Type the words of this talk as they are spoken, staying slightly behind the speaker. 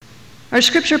Our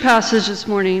scripture passage this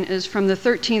morning is from the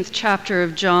 13th chapter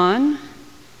of John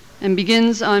and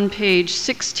begins on page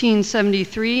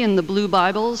 1673 in the blue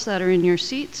Bibles that are in your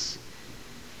seats.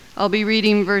 I'll be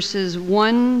reading verses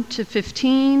 1 to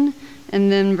 15 and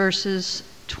then verses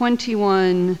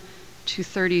 21 to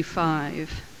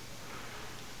 35.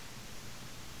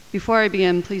 Before I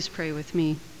begin, please pray with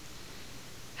me.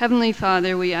 Heavenly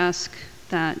Father, we ask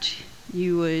that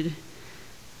you would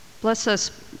bless us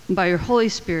by your Holy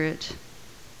Spirit.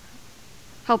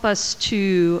 Help us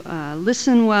to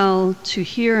listen well, to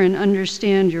hear and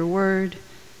understand your word.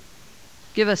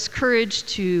 Give us courage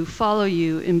to follow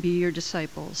you and be your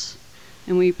disciples.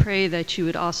 And we pray that you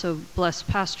would also bless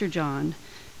Pastor John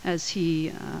as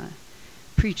he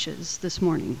preaches this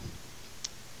morning.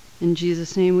 In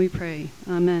Jesus' name we pray.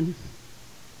 Amen.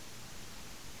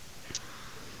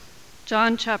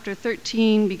 John chapter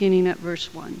 13, beginning at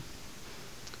verse 1.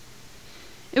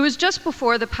 It was just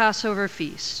before the Passover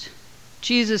feast.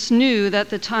 Jesus knew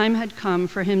that the time had come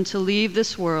for him to leave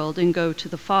this world and go to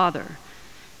the Father.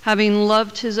 Having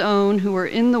loved his own who were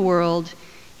in the world,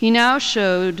 he now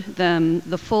showed them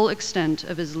the full extent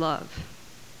of his love.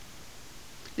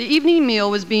 The evening meal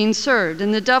was being served,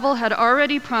 and the devil had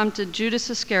already prompted Judas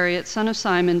Iscariot, son of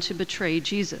Simon, to betray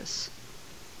Jesus.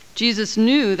 Jesus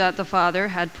knew that the Father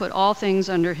had put all things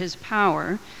under his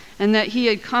power, and that he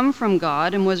had come from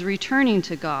God and was returning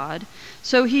to God.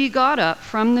 So he got up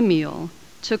from the meal,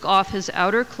 took off his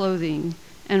outer clothing,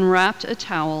 and wrapped a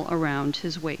towel around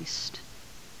his waist.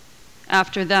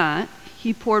 After that,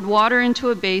 he poured water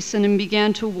into a basin and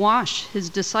began to wash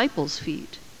his disciples'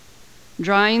 feet,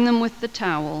 drying them with the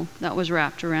towel that was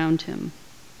wrapped around him.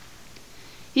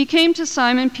 He came to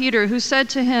Simon Peter, who said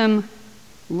to him,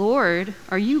 "Lord,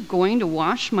 are you going to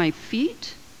wash my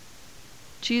feet?"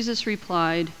 Jesus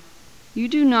replied, "You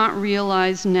do not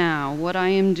realize now what I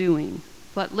am doing,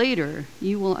 but later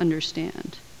you will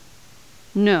understand."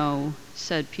 "No,"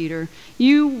 said Peter,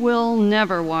 "you will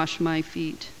never wash my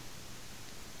feet."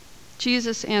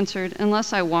 Jesus answered,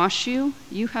 "Unless I wash you,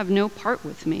 you have no part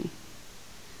with me."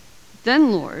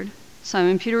 "Then, Lord,"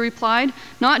 Simon Peter replied,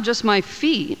 "not just my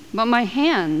feet, but my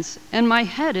hands and my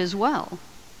head as well."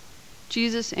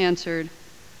 Jesus answered,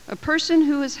 "A person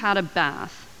who has had a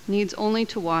bath needs only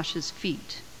to wash his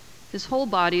feet. His whole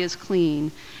body is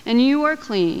clean, and you are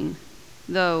clean,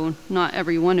 though not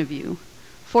every one of you."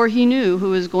 For he knew who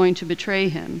was going to betray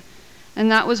him,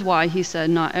 and that was why he said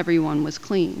not everyone was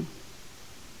clean.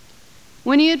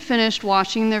 When he had finished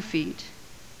washing their feet,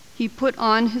 he put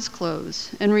on his clothes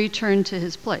and returned to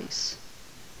his place.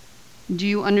 "Do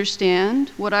you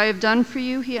understand what I have done for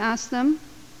you?" he asked them.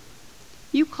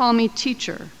 "You call me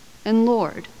teacher and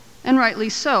Lord, and rightly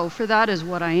so, for that is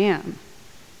what I am.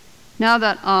 Now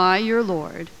that I, your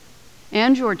Lord,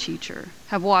 and your teacher,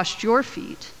 have washed your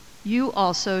feet, you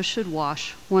also should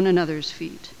wash one another's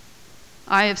feet.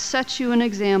 I have set you an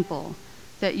example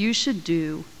that you should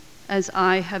do as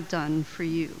I have done for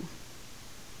you."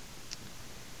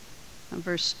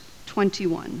 Verse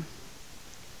 21.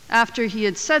 After he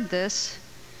had said this,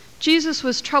 Jesus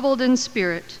was troubled in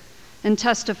spirit and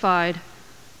testified,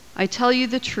 "I tell you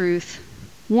the truth,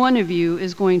 one of you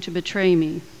is going to betray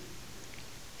me."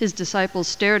 His disciples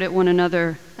stared at one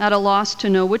another, at a loss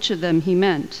to know which of them he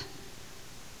meant.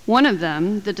 One of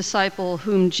them, the disciple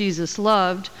whom Jesus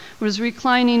loved, was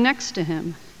reclining next to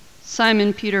him.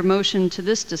 Simon Peter motioned to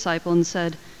this disciple and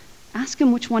said, "Ask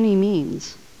him which one he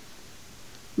means."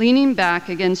 Leaning back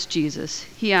against Jesus,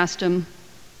 he asked him,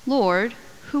 "Lord,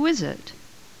 who is it?"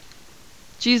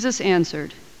 Jesus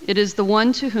answered, "It is the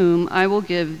one to whom I will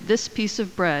give this piece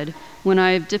of bread when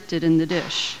I have dipped it in the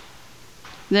dish."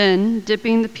 Then,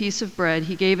 dipping the piece of bread,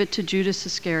 he gave it to Judas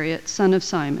Iscariot, son of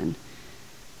Simon.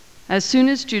 As soon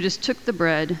as Judas took the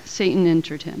bread, Satan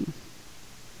entered him.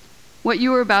 "What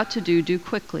you are about to do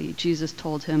quickly," Jesus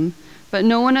told him. But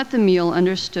no one at the meal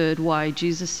understood why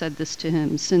Jesus said this to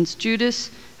him. Since Judas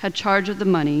had charge of the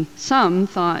money, some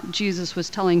thought Jesus was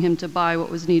telling him to buy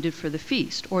what was needed for the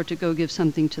feast or to go give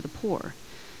something to the poor.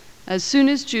 As soon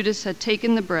as Judas had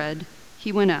taken the bread,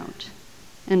 he went out,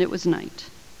 and it was night.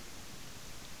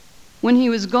 When he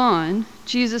was gone,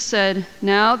 Jesus said,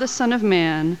 Now is the Son of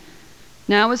Man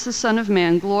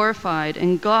glorified,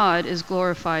 and God is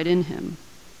glorified in him.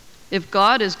 If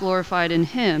God is glorified in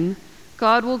him,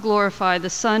 God will glorify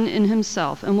the Son in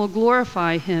himself and will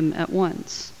glorify him at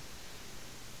once.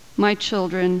 My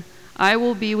children, I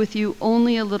will be with you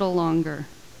only a little longer.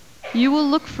 You will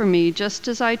look for me just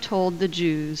as I told the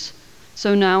Jews.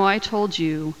 So now I told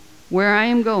you, where I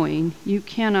am going, you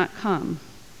cannot come.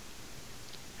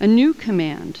 A new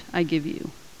command I give you,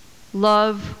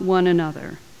 love one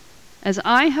another. As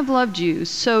I have loved you,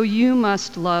 so you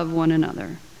must love one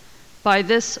another. By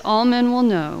this all men will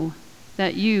know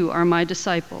that you are my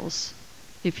disciples,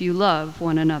 if you love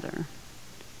one another.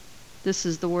 This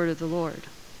is the word of the Lord.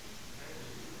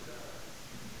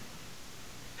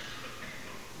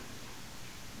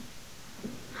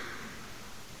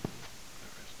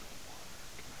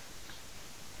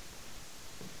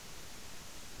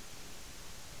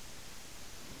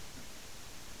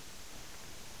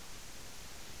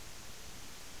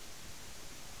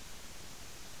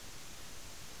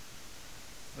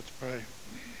 Let's pray.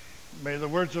 May the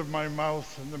words of my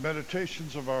mouth and the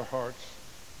meditations of our hearts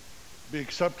be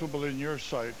acceptable in your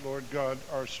sight, Lord God,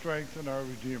 our strength and our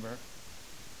Redeemer.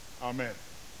 Amen.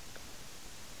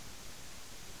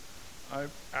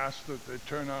 I've asked that they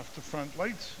turn off the front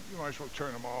lights. You might as well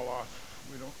turn them all off.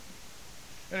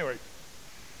 Anyway,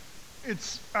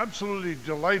 it's absolutely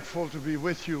delightful to be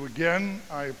with you again.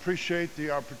 I appreciate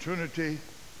the opportunity.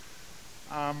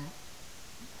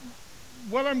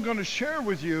 What I'm going to share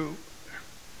with you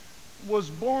was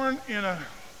born in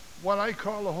what I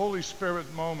call a Holy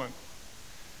Spirit moment.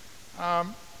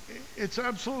 It's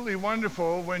absolutely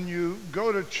wonderful when you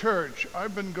go to church.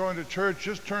 I've been going to church,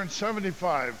 just turned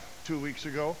 75 2 weeks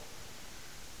ago,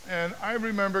 and I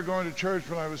remember going to church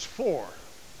when I was 4.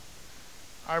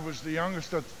 I was the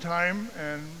youngest at the time,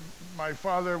 and my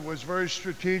father was very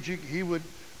strategic. He would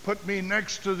put me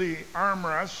next to the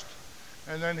armrest,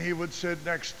 and then he would sit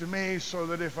next to me so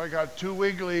that if I got too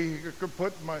wiggly, he could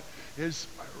put his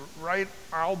right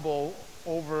elbow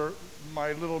over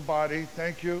my little body,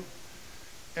 thank you,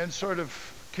 and sort of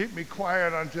keep me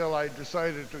quiet until I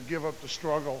decided to give up the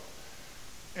struggle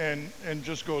and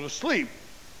just go to sleep.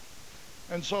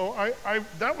 And so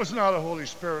that was not a Holy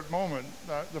Spirit moment.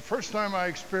 The first time I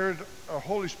experienced a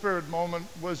Holy Spirit moment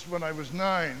was when I was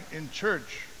 9 in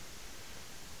church.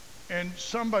 And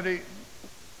the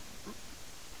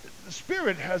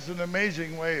Spirit has an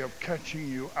amazing way of catching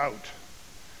you out.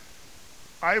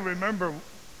 I remember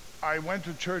I went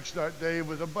to church that day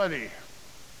with a buddy.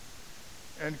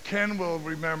 And Ken will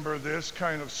remember this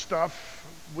kind of stuff.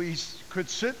 We could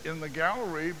sit in the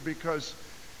gallery because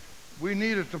we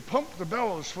needed to pump the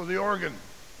bellows for the organ.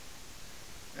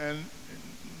 And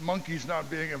monkeys not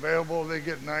being available, they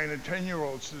get 9 and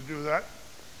 10-year-olds to do that.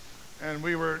 And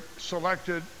we were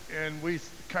selected, and we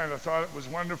kind of thought it was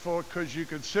wonderful because you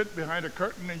could sit behind a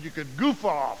curtain and you could goof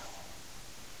off.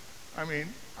 I mean,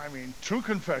 true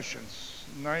confessions.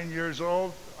 9 years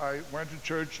old, I went to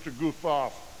church to goof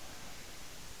off.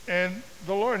 And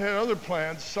the Lord had other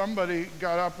plans. Somebody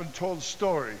got up and told a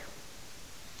story,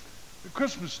 the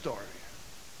Christmas story.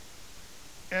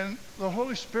 And the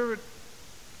Holy Spirit,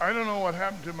 I don't know what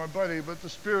happened to my buddy, but the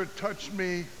Spirit touched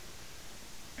me,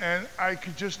 and I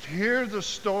could just hear the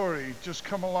story just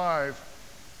come alive.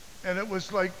 And it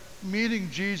was like meeting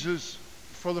Jesus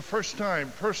for the first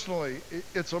time personally.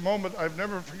 It's a moment I've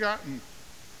never forgotten.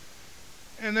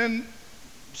 And then,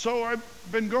 so I've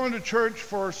been going to church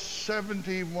for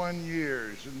 71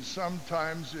 years, and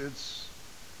sometimes it's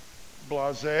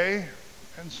blasé,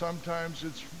 and sometimes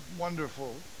it's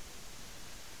wonderful.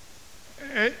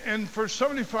 And for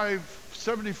 75,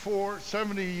 74,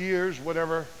 70 years,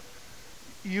 whatever,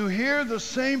 you hear the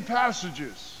same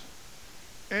passages.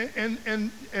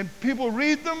 And people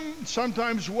read them,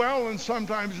 sometimes well and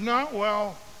sometimes not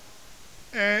well.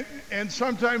 And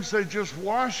sometimes they just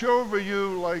wash over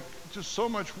you like just so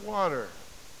much water.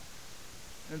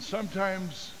 And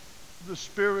sometimes the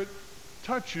Spirit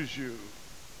touches you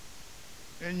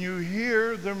and you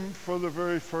hear them for the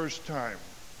very first time.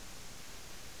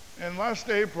 And last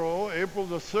April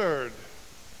the 3rd,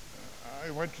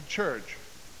 I went to church,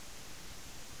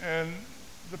 and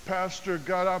the pastor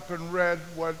got up and read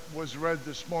what was read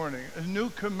this morning. A new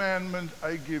commandment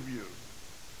I give you.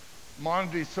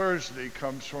 Maundy Thursday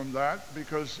comes from that,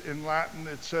 because in Latin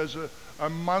it says a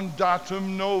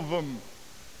mandatum novum,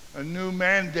 a new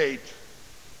mandate.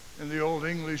 And the Old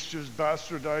English just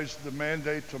bastardized the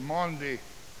mandate to Maundy.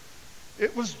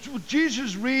 It was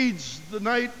Jesus reads the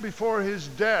night before his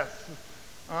death,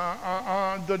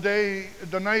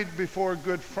 the night before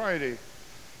Good Friday.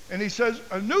 And he says,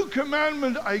 a new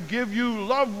commandment I give you,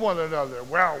 love one another.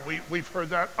 Well, we've heard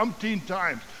that umpteen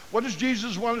times. What does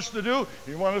Jesus want us to do?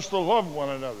 He wants us to love one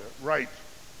another. Right.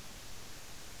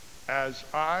 As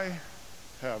I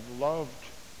have loved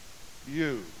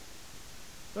you.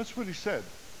 That's what he said.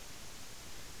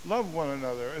 Love one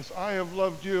another as I have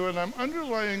loved you. And I'm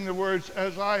underlining the words,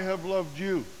 as I have loved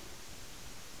you.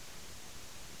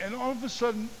 And all of a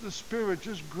sudden, the Spirit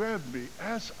just grabbed me.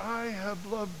 As I have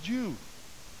loved you.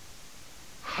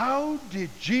 How did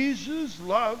Jesus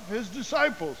love his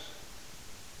disciples?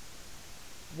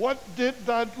 What did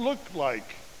that look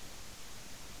like?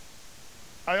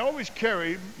 I always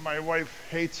carry, my wife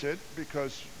hates it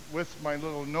because with my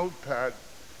little notepad,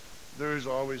 there is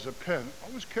always a pen.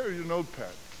 Always carry your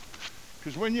notepad.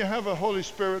 Because when you have a Holy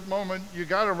Spirit moment, you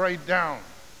got to write down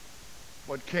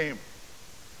what came.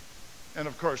 And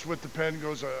of course, with the pad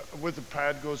goes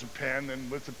a pen,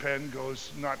 and with the pen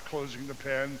goes not closing the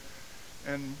pen,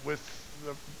 and with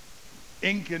the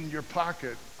ink in your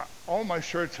pocket. All my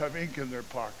shirts have ink in their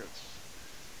pockets.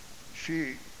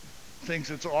 She thinks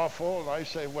it's awful, and I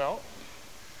say, well,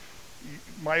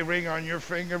 my ring on your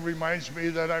finger reminds me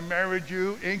that I married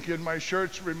you. Ink in my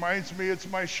shirts reminds me it's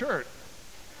my shirt.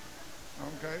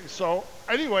 Okay, so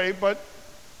anyway, but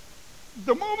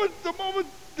the moment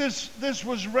this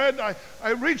was read, I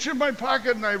reached in my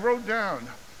pocket and I wrote down,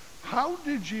 how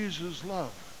did Jesus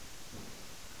love?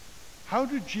 How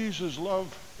did Jesus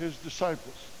love his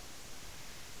disciples?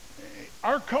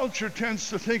 Our culture tends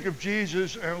to think of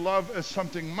Jesus and love as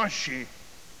something mushy.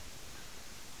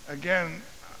 Again,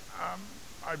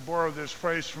 I borrow this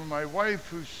phrase from my wife,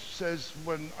 who says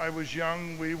when I was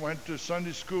young, we went to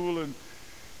Sunday school and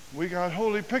we got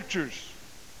holy pictures.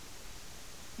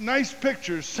 Nice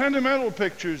pictures, sentimental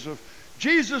pictures of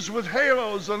Jesus with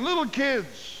halos and little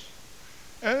kids.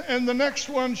 And the next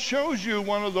one shows you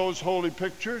one of those holy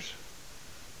pictures.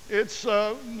 It's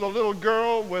the little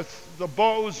girl with the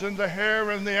bows in the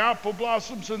hair and the apple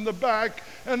blossoms in the back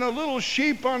and a little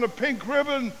sheep on a pink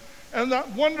ribbon and that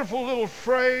wonderful little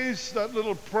phrase, that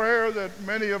little prayer that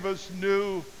many of us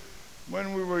knew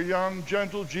when we were young.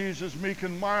 Gentle Jesus, meek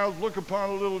and mild, look upon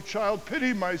a little child,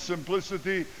 pity my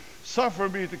simplicity, suffer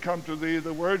me to come to thee.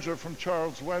 The words are from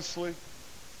Charles Wesley.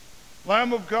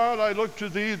 Lamb of God, I look to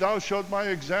thee, thou shalt my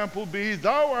example be.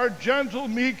 Thou art gentle,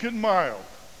 meek, and mild.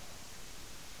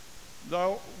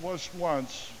 Thou wast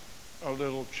once a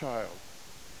little child.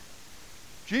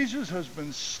 Jesus has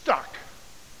been stuck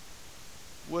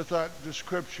with that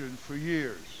description for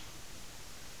years.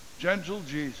 Gentle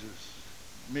Jesus,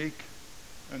 meek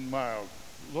and mild.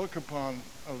 Look upon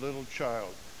a little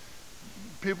child.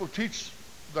 People teach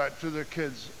that to their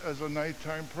kids as a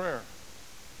nighttime prayer.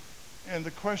 And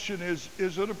the question is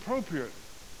it appropriate?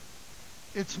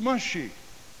 It's mushy.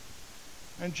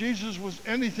 And Jesus was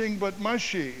anything but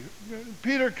mushy.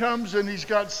 Peter comes and he's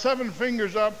got 7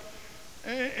 fingers up,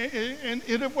 and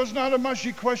it was not a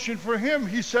mushy question for him.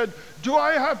 He said, do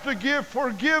I have to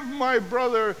forgive my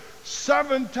brother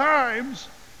 7 times?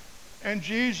 And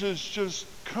Jesus just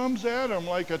comes at him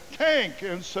like a tank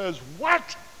and says,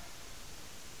 what?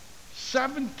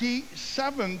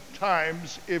 77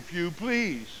 times, if you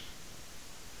please.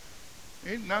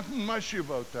 Ain't nothing mushy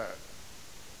about that.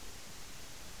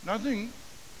 Nothing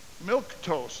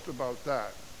milquetoast about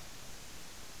that.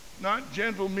 Not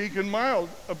gentle, meek, and mild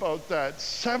about that.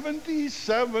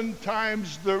 77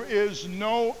 times, there is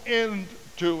no end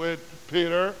to it,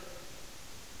 Peter.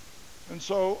 And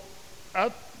so,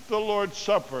 at the Lord's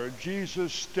Supper,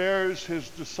 Jesus stares his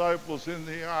disciples in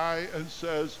the eye and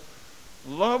says,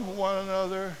 love one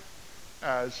another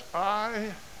as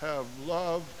I have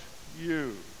loved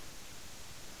you.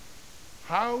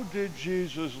 How did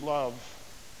Jesus love?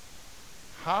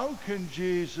 How can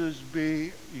Jesus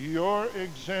be your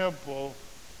example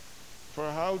for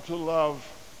how to love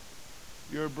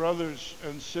your brothers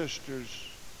and sisters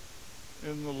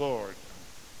in the Lord?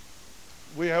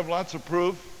 We have lots of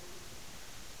proof.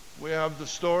 We have the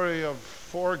story of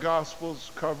 4 Gospels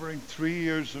covering 3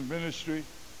 years of ministry.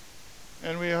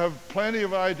 And we have plenty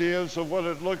of ideas of what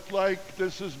it looked like.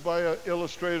 This is by an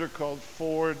illustrator called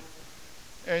Ford.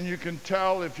 And you can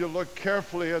tell if you look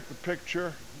carefully at the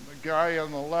picture, the guy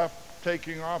on the left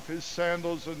taking off his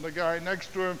sandals and the guy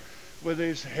next to him with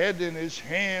his head in his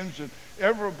hands, and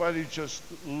everybody just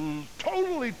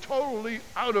totally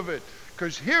out of it.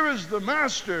 Because here is the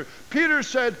master. Peter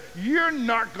said, you're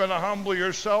not going to humble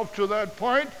yourself to that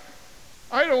point.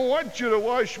 I don't want you to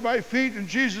wash my feet. And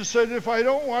Jesus said, if I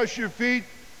don't wash your feet,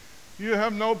 you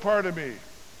have no part of me.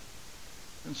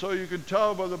 And so you can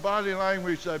tell by the body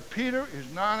language that Peter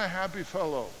is not a happy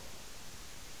fellow.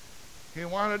 He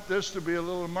wanted this to be a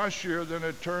little mushier than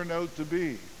it turned out to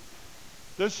be.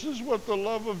 This is what the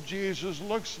love of Jesus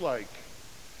looks like.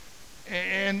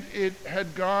 And it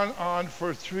had gone on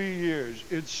for 3 years.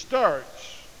 It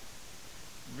starts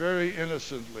very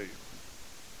innocently.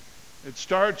 It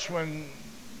starts when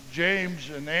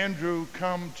James and Andrew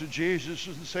come to Jesus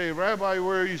and say, Rabbi,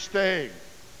 where are you staying?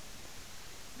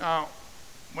 Now,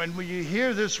 when we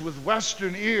hear this with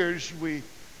Western ears, we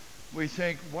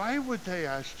think, why would they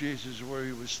ask Jesus where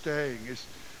he was staying?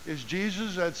 Is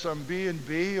Jesus at some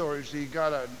B&B, or has he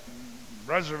got a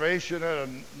reservation at a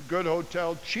good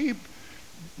hotel, cheap?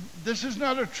 This is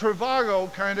not a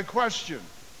Trivago kind of question.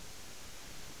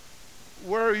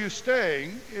 Where are you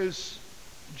staying is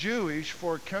Jewish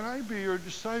for, can I be your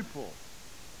disciple?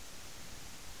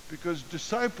 Because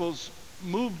disciples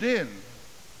moved in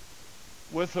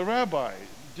with the rabbi.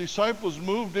 Disciples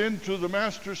moved into the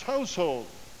master's household.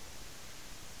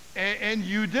 And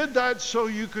you did that so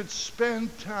you could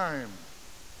spend time.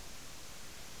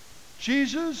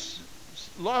 Jesus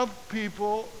loved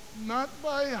people not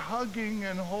by hugging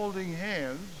and holding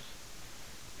hands.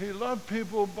 He loved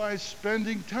people by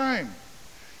spending time.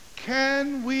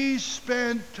 Can we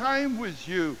spend time with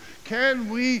you? Can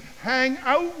we hang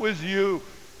out with you?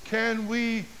 Can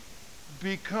we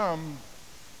become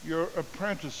your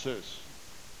apprentices?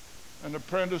 And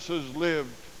apprentices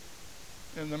lived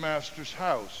in the master's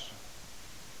house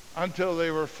until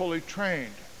they were fully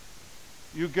trained.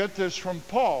 You get this from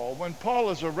Paul. When Paul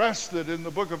is arrested in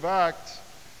the book of Acts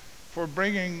for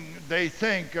bringing, they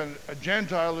think, a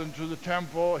Gentile into the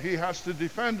temple, he has to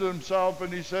defend himself,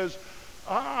 and he says,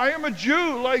 I am a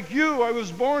Jew like you. I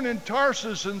was born in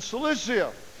Tarsus in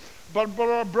Cilicia, but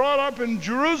brought up in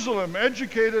Jerusalem,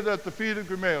 educated at the feet of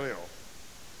Gamaliel.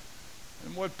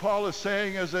 And what Paul is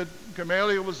saying is that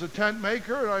Gamaliel was a tent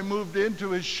maker, and I moved into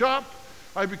his shop.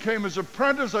 I became his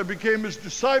apprentice. I became his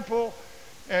disciple.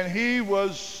 And he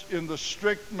was in the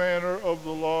strict manner of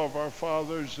the law of our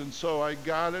fathers. And so I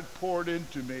got it poured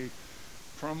into me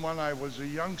from when I was a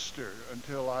youngster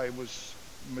until I was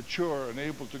mature and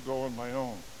able to go on my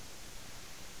own.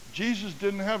 Jesus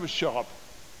didn't have a shop.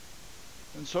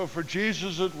 And so for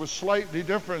Jesus it was slightly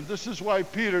different. This is why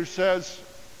Peter says,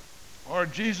 or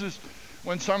Jesus,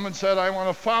 when someone said, I want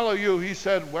to follow you, he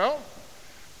said, well,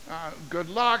 good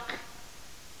luck,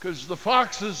 because the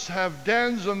foxes have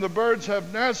dens and the birds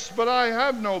have nests, but I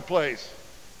have no place.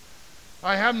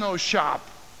 I have no shop.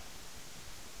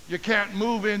 You can't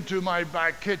move into my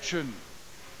back kitchen.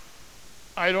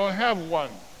 I don't have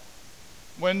one.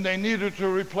 When they needed to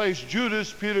replace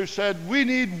Judas, Peter said, we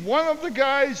need one of the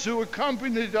guys who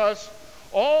accompanied us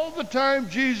all the time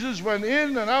Jesus went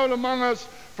in and out among us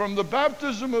from the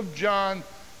baptism of John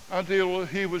until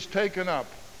he was taken up.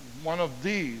 One of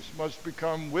these must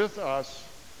become with us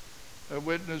a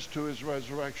witness to his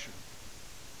resurrection.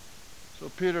 So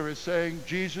Peter is saying,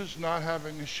 Jesus not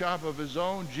having a shop of his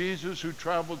own, Jesus who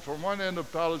traveled from one end of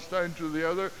Palestine to the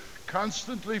other,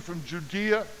 constantly from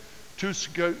Judea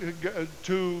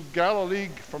to Galilee,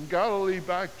 from Galilee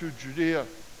back to Judea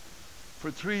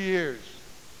for 3 years.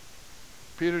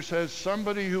 Peter says,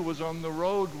 somebody who was on the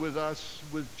road with us,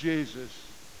 with Jesus,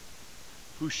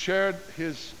 who shared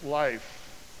his life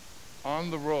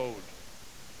on the road,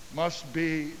 must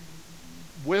be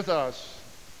with us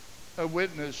a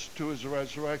witness to his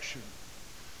resurrection.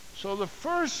 So the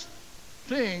first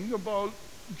thing about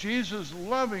Jesus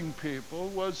loving people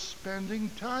was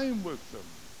spending time with them.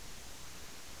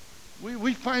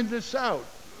 We find this out.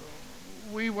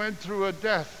 We went through a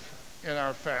death in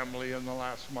our family in the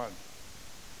last month.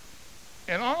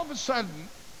 And all of a sudden,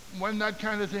 when that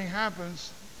kind of thing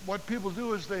happens, what people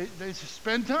do is they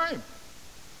spend time.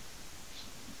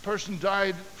 Person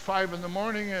died 5 in the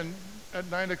morning, and at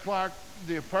 9 o'clock,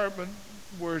 the apartment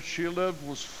where she lived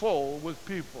was full with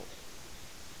people.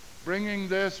 Bringing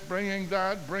this, bringing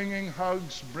that, bringing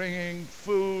hugs, bringing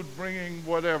food, bringing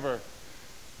whatever.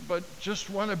 But just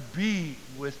want to be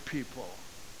with people.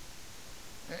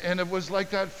 And it was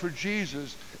like that for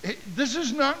Jesus. This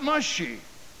is not mushy.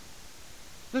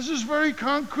 This is very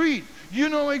concrete. You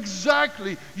know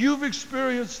exactly. You've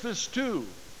experienced this too.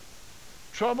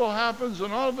 Trouble happens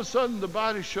and all of a sudden the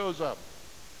body shows up.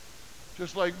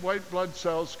 Just like white blood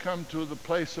cells come to the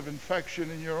place of infection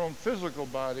in your own physical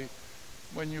body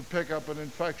when you pick up an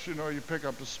infection or you pick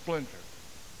up a splinter.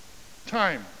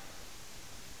 Time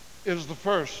is the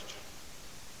first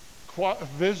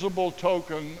visible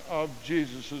token of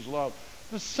Jesus' love.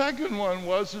 The second one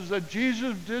is that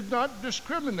Jesus did not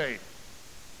discriminate.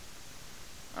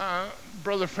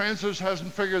 Brother Francis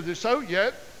hasn't figured this out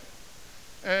yet,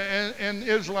 and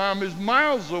Islam is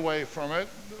miles away from it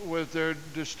with their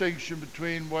distinction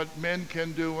between what men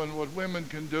can do and what women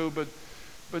can do,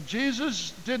 but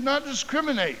Jesus did not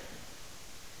discriminate.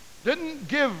 Didn't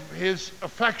give his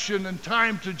affection and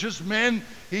time to just men.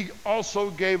 He also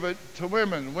gave it to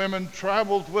women. Women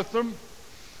traveled with them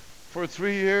for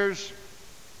 3 years.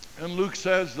 And Luke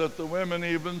says that the women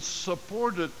even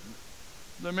supported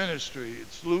the ministry.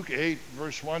 It's Luke 8,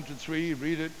 verse 1 to 3.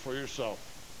 Read it for yourself.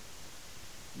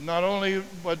 Not only,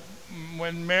 but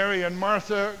when Mary and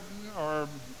Martha, or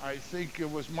I think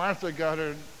it was Martha, got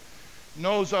her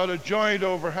nose out of joint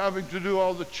over having to do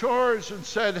all the chores and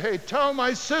said, hey, tell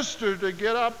my sister to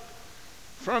get up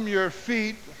from your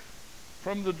feet,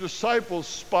 from the disciples'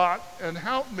 spot, and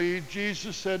help me,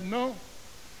 Jesus said, no.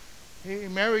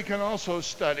 Mary can also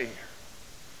study.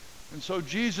 And so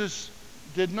Jesus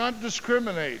did not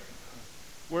discriminate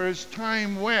where his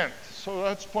time went. So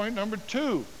that's point number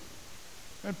 2.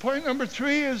 And point number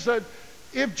 3 is that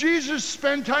if Jesus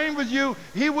spent time with you,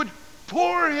 he would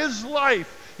pour his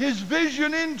life, his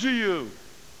vision into you.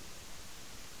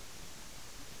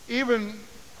 Even,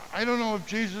 I don't know if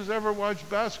Jesus ever watched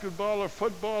basketball or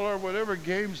football or whatever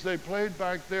games they played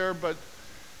back there, but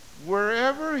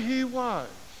wherever he was,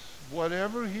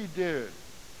 whatever he did,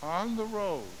 on the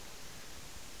road,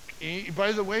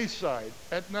 by the wayside,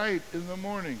 at night, in the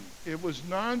morning, it was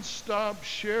non-stop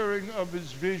sharing of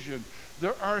his vision.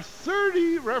 There are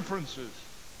 30 references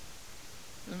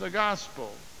in the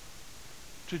gospel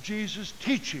to Jesus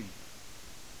teaching,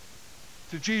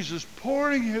 to Jesus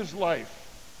pouring his life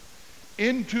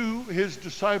into his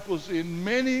disciples in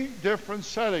many different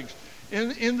settings.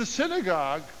 In the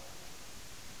synagogue,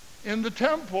 in the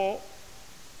temple,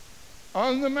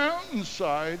 on the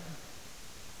mountainside,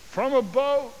 from a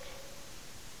boat,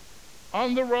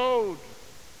 on the road,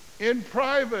 in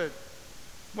private.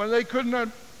 When they could not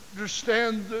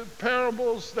understand the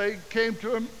parables, they came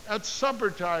to him at supper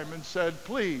time and said,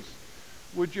 please,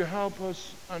 would you help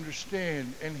us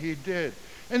understand? And he did.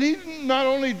 And he not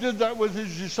only did that with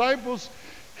his disciples,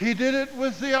 he did it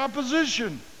with the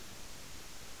opposition.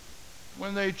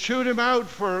 When they chewed him out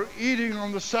for eating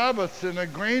on the Sabbath in a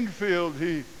grain field,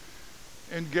 he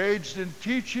engaged in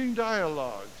teaching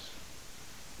dialogues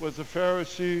with the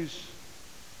Pharisees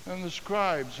and the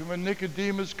scribes. And when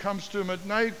Nicodemus comes to him at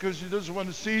night because he doesn't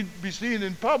want to be seen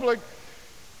in public,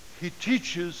 he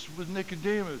teaches with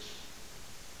Nicodemus.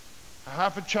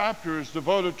 Half a chapter is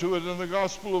devoted to it in the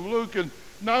Gospel of Luke, and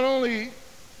not only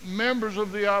members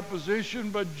of the opposition,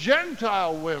 but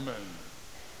Gentile women.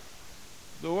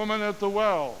 The woman at the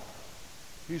well,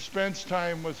 he spends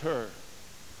time with her.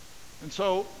 And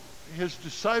so his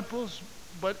disciples,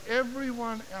 but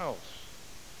everyone else,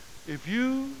 if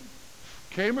you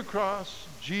came across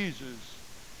Jesus,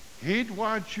 he'd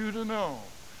want you to know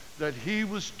that he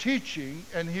was teaching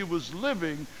and he was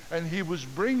living and he was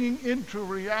bringing into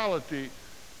reality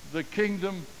the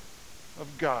kingdom of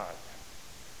God.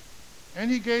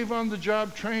 And he gave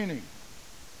on-the-job training.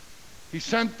 He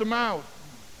sent them out,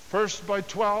 first by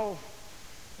 12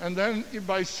 and then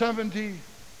by 70.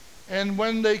 And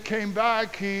when they came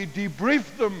back, he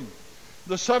debriefed them.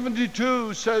 The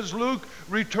 72, says Luke,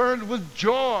 returned with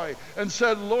joy and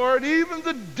said, Lord, even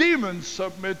the demons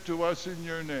submit to us in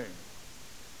your name.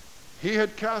 He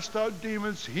had cast out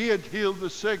demons. He had healed the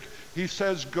sick. He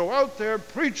says, go out there,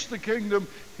 preach the kingdom,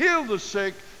 heal the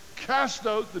sick, cast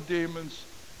out the demons.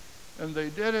 And they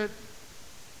did it,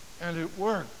 and it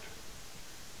worked.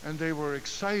 And they were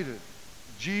excited.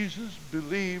 Jesus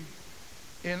believed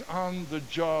in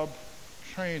on-the-job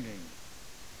training.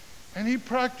 And he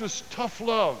practiced tough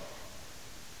love.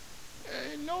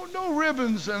 No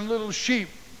ribbons and little sheep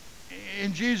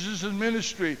in Jesus'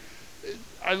 ministry.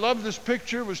 I love this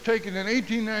picture. It was taken in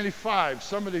 1895.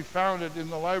 Somebody found it in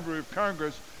the Library of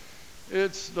Congress.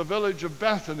 It's the village of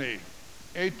Bethany,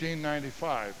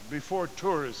 1895, before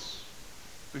tourists,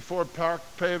 before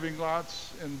parked paving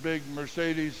lots and big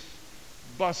Mercedes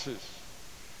buses.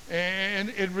 And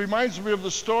it reminds me of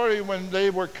the story when they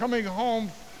were coming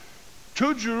home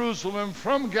to Jerusalem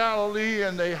from Galilee,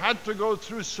 and they had to go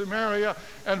through Samaria,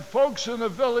 and folks in the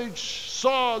village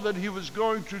saw that he was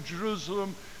going to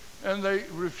Jerusalem, and they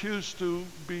refused to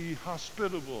be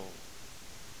hospitable.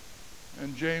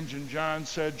 And James and John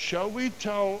said, shall we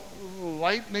tell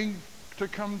lightning to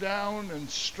come down and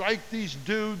strike these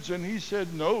dudes? And he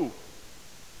said, no.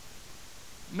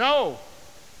 No.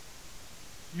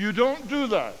 You don't do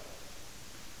that.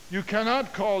 You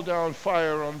cannot call down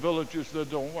fire on villages that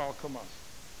don't welcome us.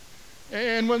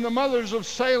 And when the mothers of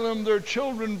Salem, their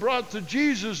children brought to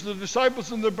Jesus, the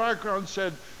disciples in the background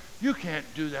said, you can't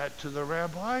do that to the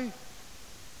rabbi.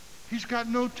 He's got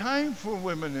no time for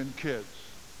women and kids.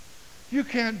 You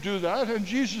can't do that. And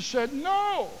Jesus said,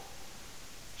 no.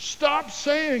 Stop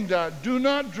saying that. Do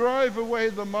not drive away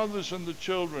the mothers and the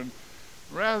children.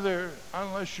 Rather,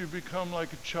 unless you become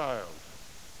like a child,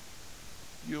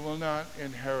 you will not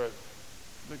inherit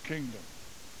the kingdom.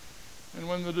 And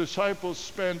when the disciples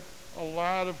spent a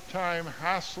lot of time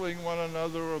hassling one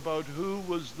another about who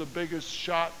was the biggest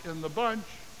shot in the bunch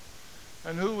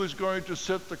and who was going to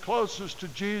sit the closest to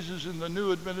Jesus in the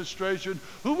new administration,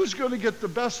 who was going to get the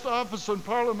best office on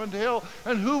Parliament Hill,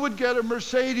 and who would get a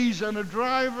Mercedes and a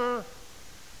driver,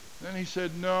 then he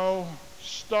said, no,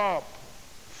 stop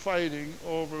fighting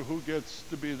over who gets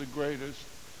to be the greatest.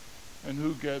 and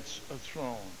who gets a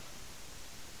throne.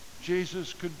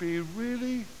 Jesus could be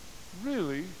really,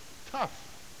 really tough.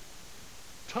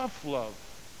 Tough love,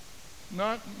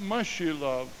 not mushy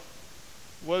love,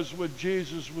 was what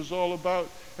Jesus was all about.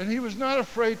 And he was not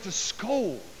afraid to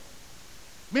scold.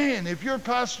 Man, if your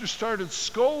pastor started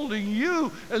scolding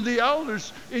you and the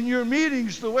elders in your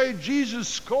meetings the way Jesus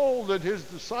scolded his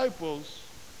disciples,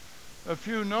 a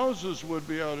few noses would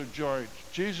be out of joint.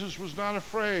 Jesus was not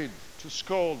afraid to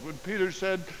scold. When Peter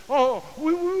said, "Oh,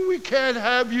 we can't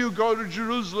have you go to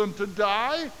Jerusalem to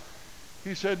die,"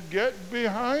 he said, "Get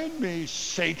behind me,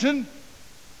 Satan."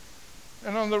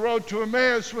 And on the road to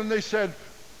Emmaus, when they said,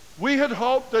 "We had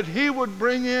hoped that he would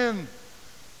bring in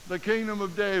the kingdom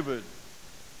of David,"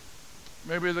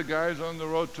 maybe the guys on the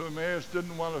road to Emmaus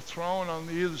didn't want a throne on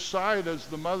either side, as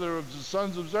the mother of the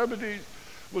sons of Zebedee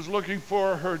was looking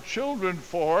for her children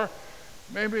for.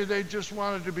 Maybe they just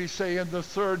wanted to be, say, in the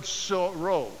third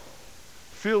row.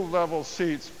 Field level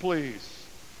seats, please.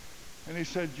 And he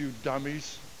said, "You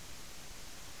dummies,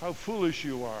 how foolish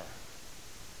you are,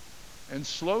 and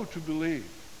slow to believe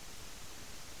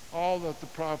all that the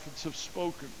prophets have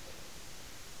spoken."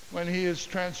 When he is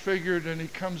transfigured and he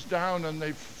comes down and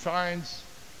they finds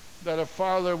that a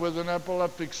father with an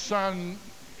epileptic son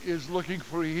is looking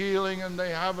for healing and they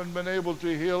haven't been able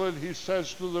to heal it, he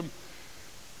says to them,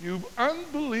 "You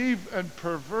unbelief and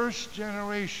perverse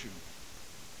generation."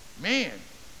 Man,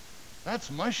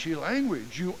 that's mushy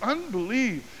language. "You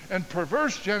unbelief and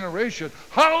perverse generation,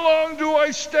 how long do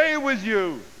I stay with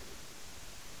you?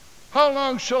 How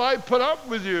long shall I put up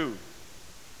with you?"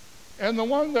 And the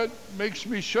one that makes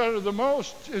me shudder the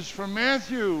most is from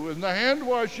Matthew in the hand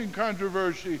washing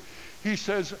controversy. He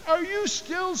says, "Are you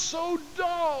still so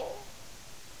dull?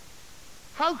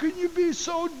 How can you be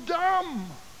so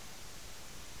dumb?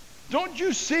 Don't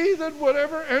you see that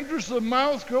whatever enters the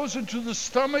mouth goes into the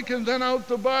stomach and then out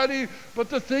the body? But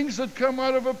the things that come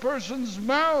out of a person's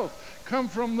mouth come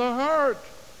from the heart.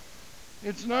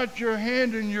 It's not your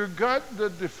hand and your gut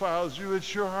that defiles you.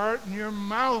 It's your heart and your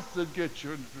mouth that gets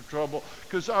you into trouble.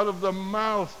 Because out of the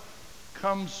mouth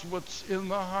comes what's in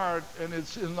the heart, and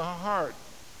it's in the heart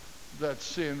that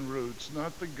sin roots,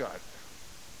 not the gut."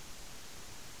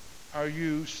 Are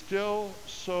you still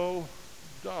so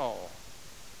dull?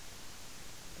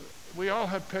 We all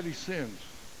have petty sins.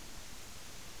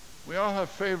 We all have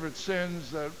favorite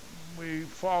sins that we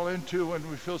fall into when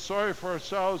we feel sorry for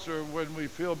ourselves or when we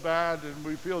feel bad and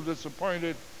we feel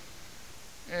disappointed.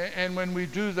 And when we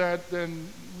do that,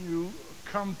 then you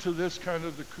come to this kind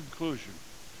of the conclusion.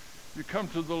 You come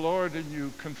to the Lord and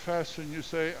you confess and you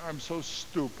say, "I'm so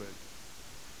stupid.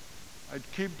 I'd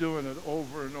keep doing it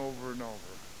over and over and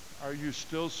over." Are you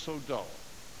still so dull?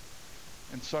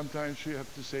 And sometimes you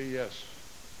have to say, "Yes,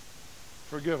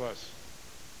 forgive us.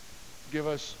 Give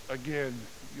us again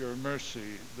your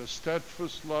mercy." The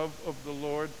steadfast love of the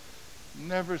Lord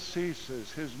never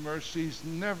ceases. His mercies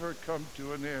never come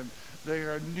to an end. They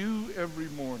are new every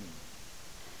morning,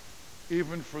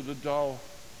 even for the dull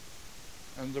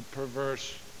and the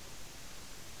perverse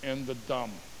and the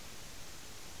dumb.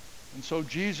 And so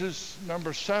Jesus,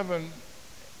 number 7,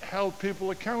 held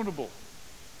people accountable.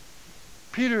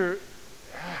 Peter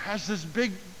has this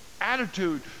big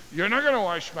attitude. "You're not going to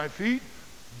wash my feet.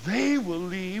 They will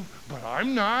leave, but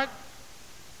I'm not."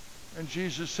 And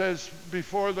Jesus says,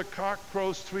 "Before the cock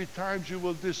crows 3 times, you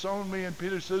will disown me." And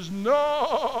Peter says,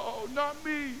 "No, not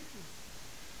me."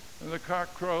 And the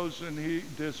cock crows and he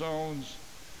disowns.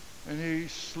 And he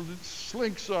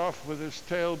slinks off with his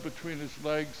tail between his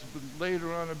legs. But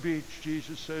later on a beach,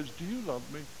 Jesus says, "Do you love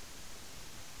me?"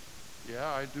 "Yeah,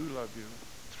 I do love you."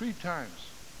 3 times.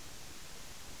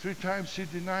 3 times he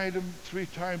denied him. 3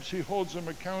 times he holds him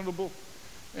accountable.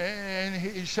 And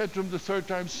he said to him the 3rd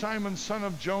time, "Simon, son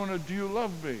of Jonah, do you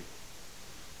love me?"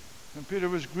 And Peter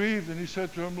was grieved, and he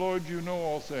said to him, "Lord, you know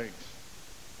all things.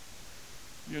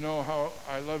 You know how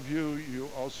I love you.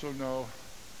 You also know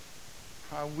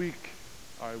how weak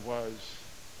I was,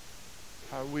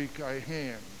 how weak I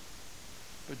am."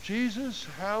 But Jesus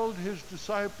held his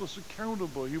disciples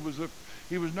accountable. He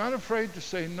was not afraid to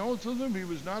say no to them. He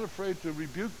was not afraid to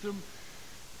rebuke them.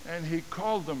 And he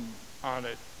called them on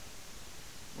it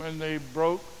when they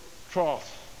broke troth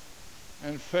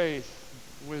and faith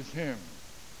with him.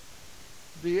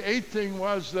 The 8th thing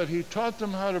was that he taught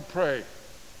them how to pray.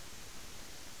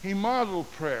 He modeled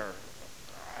prayer.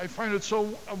 I find it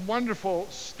so a wonderful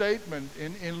statement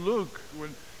in Luke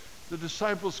when the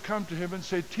disciples come to him and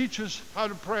say, "Teach us how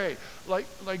to pray,"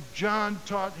 like John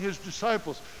taught his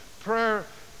disciples. Prayer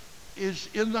is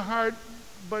in the heart,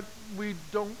 but we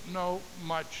don't know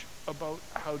much about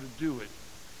how to do it.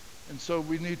 And so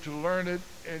we need to learn it.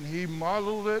 And he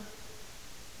modeled it,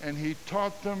 and he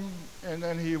taught them, and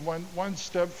then he went one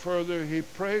step further. He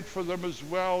prayed for them as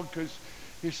well, because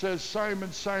he says,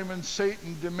 Simon, Simon,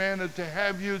 Satan demanded to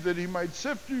have you that he might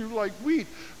sift you like wheat,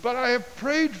 but I have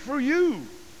prayed for you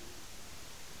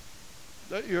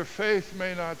that your faith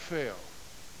may not fail.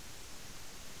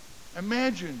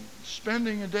 Imagine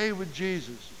spending a day with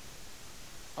Jesus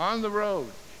on the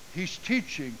road. He's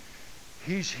teaching,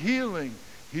 he's healing,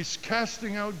 he's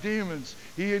casting out demons.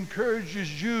 He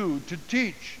encourages you to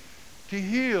teach, to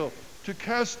heal, to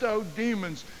cast out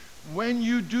demons. When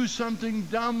you do something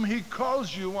dumb, he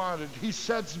calls you on it. He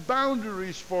sets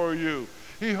boundaries for you.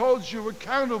 He holds you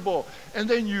accountable. And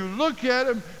then you look at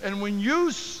him, and when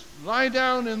you lie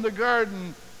down in the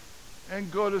garden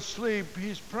and go to sleep,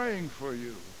 he's praying for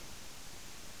you.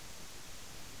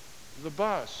 The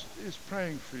boss is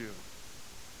praying for you.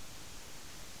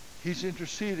 He's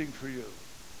interceding for you.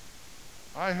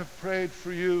 I have prayed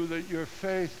for you that your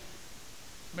faith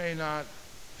may not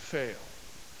fail.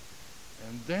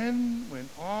 And then, when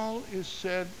all is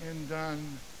said and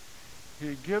done,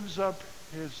 he gives up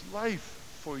his life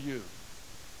for you.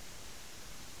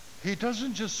 He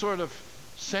doesn't just sort of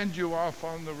send you off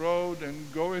on the road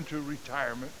and go into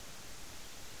retirement.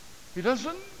 He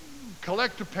doesn't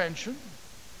collect a pension.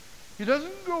 He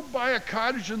doesn't go buy a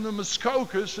cottage in the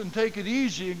Muskokas and take it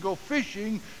easy and go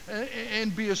fishing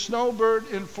and be a snowbird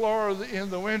in Florida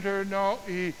in the winter. No,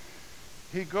 he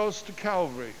goes to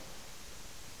Calvary.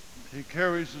 He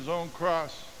carries his own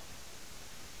cross.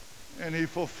 And he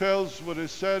fulfills what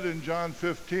is said in John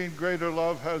 15, greater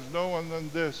love has no one than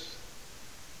this,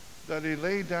 that he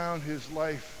laid down his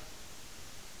life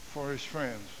for his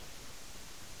friends.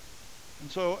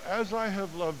 And so, as I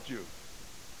have loved you,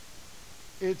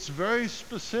 it's very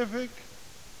specific,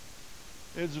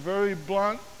 it's very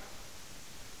blunt,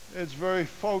 it's very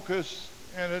focused,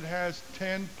 and it has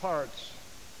 10 parts.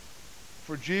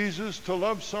 For Jesus, to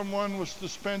love someone was to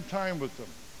spend time with them.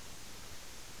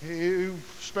 He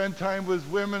spent time with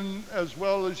women as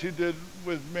well as he did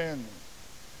with men.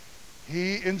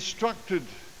 He instructed,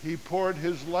 he poured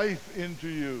his life into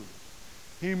you.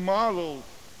 He modeled,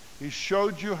 he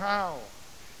showed you how.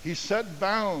 He set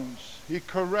bounds, he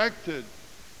corrected,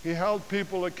 he held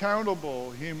people accountable,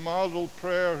 he modeled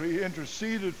prayer, he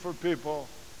interceded for people,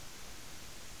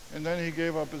 and then he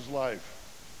gave up his life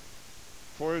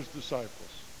for his disciples.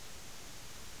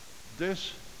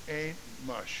 This ain't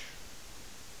mush.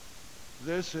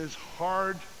 This is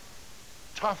hard,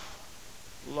 tough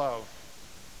love.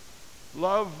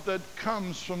 Love that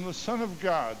comes from the Son of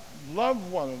God.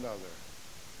 Love one another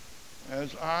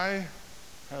as I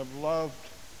have loved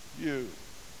you.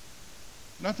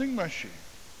 Nothing mushy.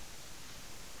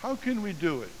 How can we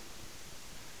do it?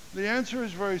 The answer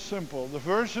is very simple. The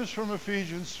verse is from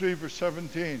Ephesians 3, verse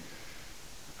 17.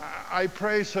 I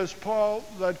pray, says Paul,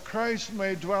 that Christ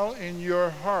may dwell in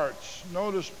your hearts.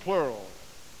 Notice plural.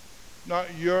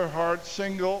 Not your heart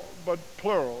single, but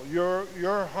plural.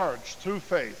 Your hearts through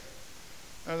faith.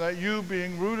 And that you,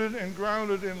 being rooted and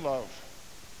grounded in love,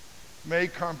 may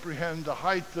comprehend the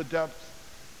height, the depth,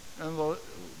 and the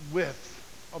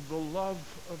width of the love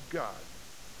of God.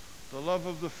 The love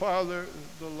of the Father,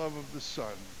 the love of the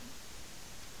Son.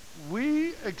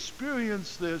 We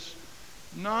experience this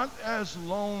not as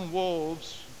lone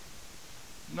wolves,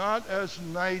 not as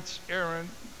knights errant,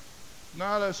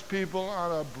 not as people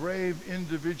on a brave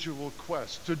individual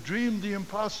quest, to dream the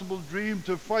impossible dream,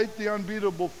 to fight the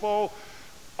unbeatable foe.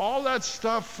 All that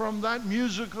stuff from that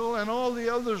musical and all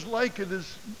the others like it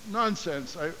is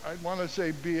nonsense. I want to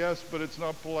say BS, but it's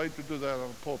not polite to do that on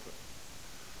a pulpit.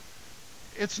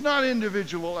 It's not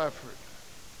individual effort.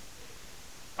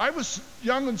 I was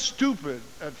young and stupid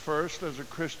at first as a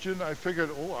Christian. I figured,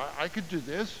 I could do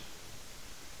this.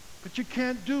 But you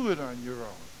can't do it on your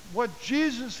own. What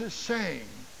Jesus is saying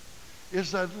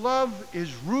is that love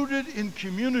is rooted in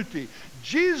community.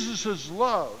 Jesus'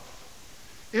 love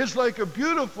is like a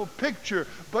beautiful picture,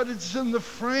 but it's in the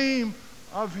frame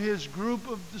of his group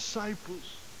of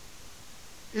disciples.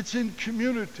 It's in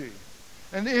community.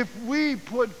 And if we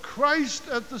put Christ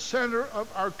at the center of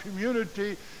our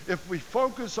community, if we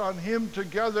focus on him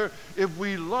together, if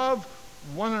we love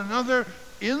one another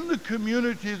in the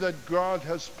community that God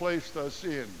has placed us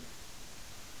in,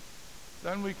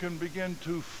 then we can begin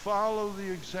to follow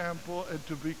the example and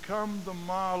to become the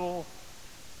model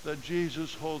that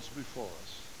Jesus holds before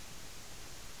us.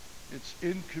 It's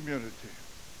in community.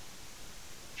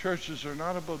 Churches are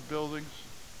not about buildings.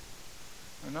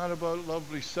 They're not about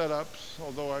lovely setups,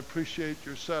 although I appreciate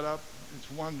your setup.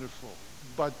 It's wonderful.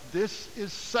 But this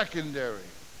is secondary.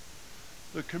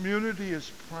 The community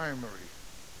is primary.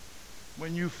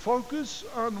 when you focus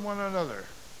on one another,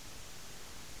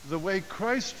 the way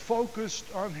Christ focused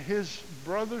on his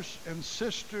brothers and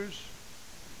sisters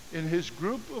in his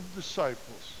group of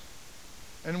disciples,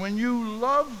 and when you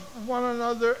love one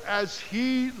another as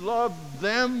he loved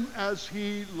them, as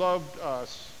he loved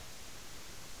us,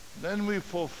 then we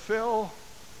fulfill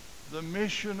the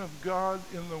mission of God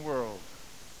in the world.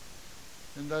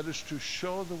 And that is to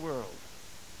show the world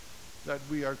that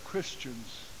we are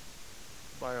Christians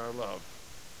by our love.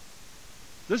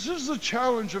 This is the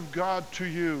challenge of God to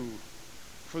you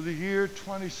for the year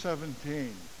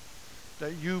 2017,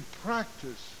 that you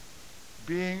practice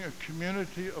being a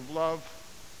community of love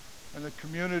and a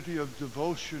community of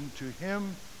devotion to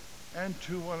him and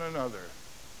to one another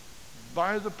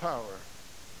by the power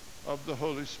of the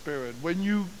Holy Spirit. When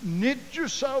you knit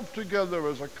yourself together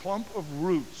as a clump of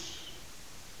roots,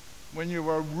 when you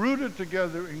are rooted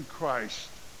together in Christ,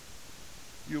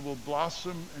 you will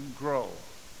blossom and grow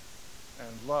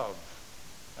and love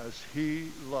as he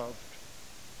loved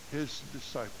his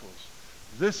disciples.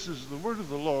 This is the word of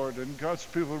the Lord, and God's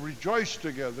people rejoice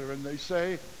together, and they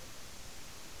say,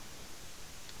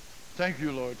 thank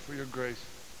you, Lord, for your grace.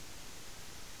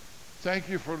 Thank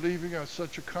you for leaving us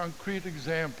such a concrete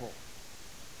example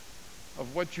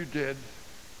of what you did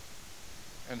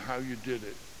and how you did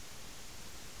it.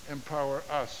 Empower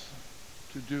us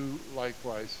to do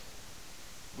likewise.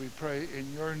 We pray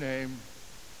in your name,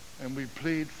 and we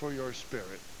plead for your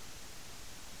Spirit.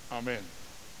 Amen.